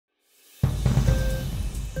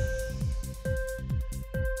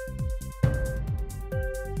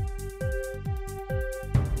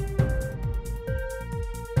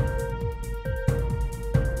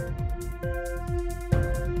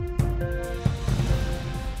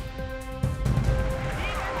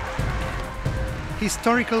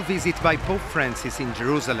historical visit by Pope Francis in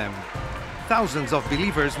Jerusalem. Thousands of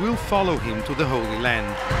believers will follow him to the Holy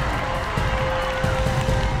Land.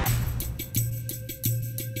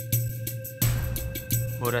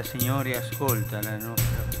 Ora, Signore, ascolta la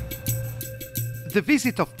nostra preghiera. The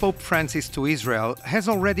visit of Pope Francis to Israel has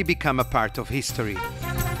already become a part of history.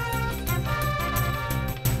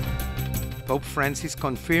 Pope Francis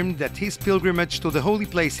confirmed that his pilgrimage to the holy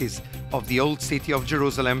places of the old city of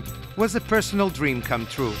Jerusalem was a personal dream come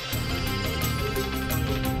true.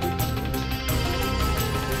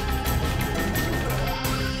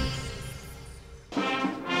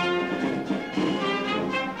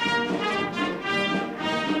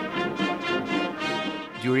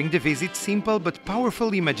 During the visit, simple but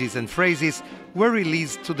powerful images and phrases were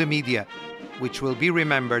released to the media, which will be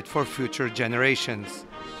remembered for future generations.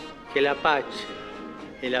 Che la pace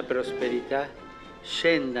e la prosperità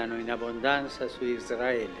scendano in abbondanza su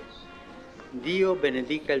Israele. Dio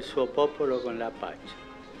benedica il suo popolo con la pace.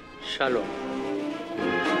 Shalom.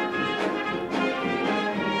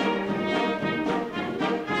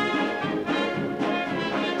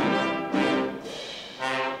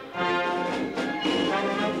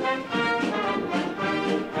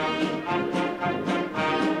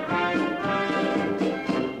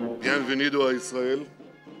 Bienvenido a Israel.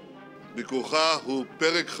 ביקורך הוא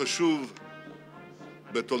פרק חשוב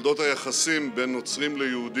בתולדות היחסים בין נוצרים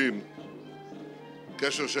ליהודים,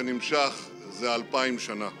 קשר שנמשך זה 2000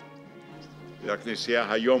 שנה.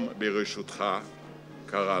 והכנסייה היום ברשותך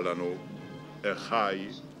קרא לנו אחיי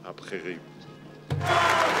הבכירים.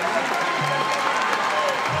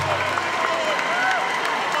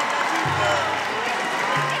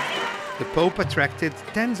 The Pope attracted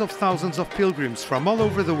tens of thousands of pilgrims from all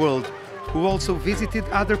over the world who also visited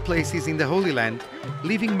other places in the Holy Land,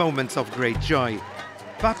 leaving moments of great joy.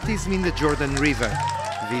 Baptism in the Jordan River,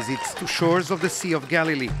 visits to shores of the Sea of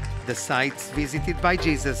Galilee, the sites visited by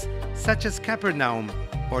Jesus, such as Capernaum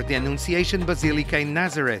or the Annunciation Basilica in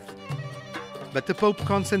Nazareth. But the Pope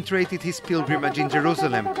concentrated his pilgrimage in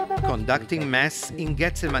Jerusalem, conducting Mass in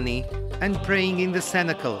Gethsemane and praying in the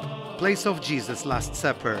Cenacle, place of Jesus' Last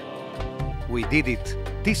Supper. We did it.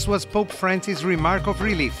 This was Pope Francis' remark of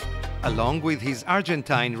relief, along with his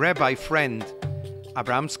Argentine rabbi friend.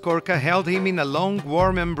 Abraham Skorka held him in a long,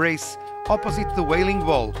 warm embrace opposite the Wailing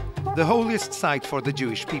Wall, the holiest site for the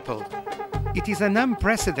Jewish people. It is an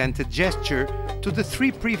unprecedented gesture to the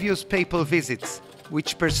 3 previous papal visits,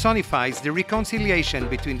 which personifies the reconciliation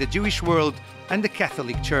between the Jewish world and the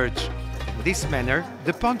Catholic Church. In this manner,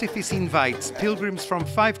 the Pontifice invites pilgrims from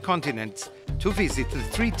 5 continents to visit the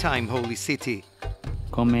 3-time Holy City.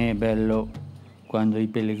 Com'è bello quando i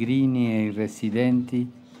pellegrini e i residenti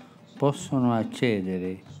possono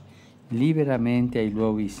accedere liberamente ai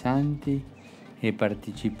luoghi santi e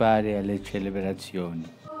partecipare alle celebrazioni.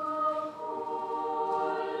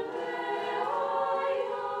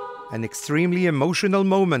 An extremely emotional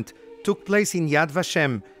moment took place in Yad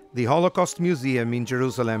Vashem, the Holocaust Museum in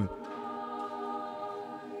Jerusalem.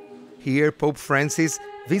 Here, Pope Francis,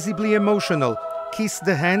 visibly emotional, kissed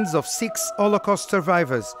the hands of 6 Holocaust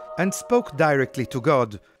survivors and spoke directly to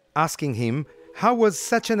God, asking him how was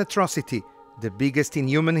such an atrocity, the biggest in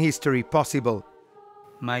human history, possible.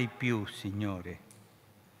 Mai più, Signore,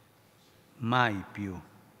 mai più,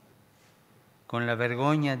 con la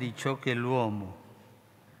vergogna di ciò che l'uomo,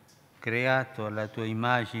 creato alla tua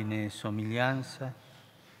immagine e somiglianza,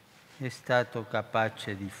 è stato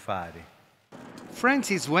capace di fare.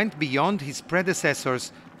 Francis went beyond his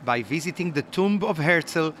predecessors by visiting the tomb of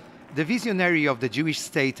Herzl, the visionary of the Jewish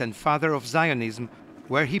state and father of Zionism,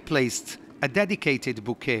 where he placed a dedicated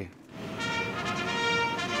bouquet.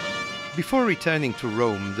 Before returning to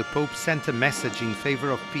Rome, the Pope sent a message in favor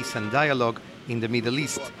of peace and dialogue in the Middle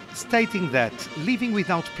East, stating that living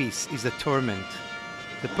without peace is a torment.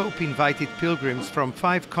 The Pope invited pilgrims from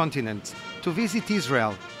 5 continents to visit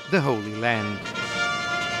Israel, the Holy Land.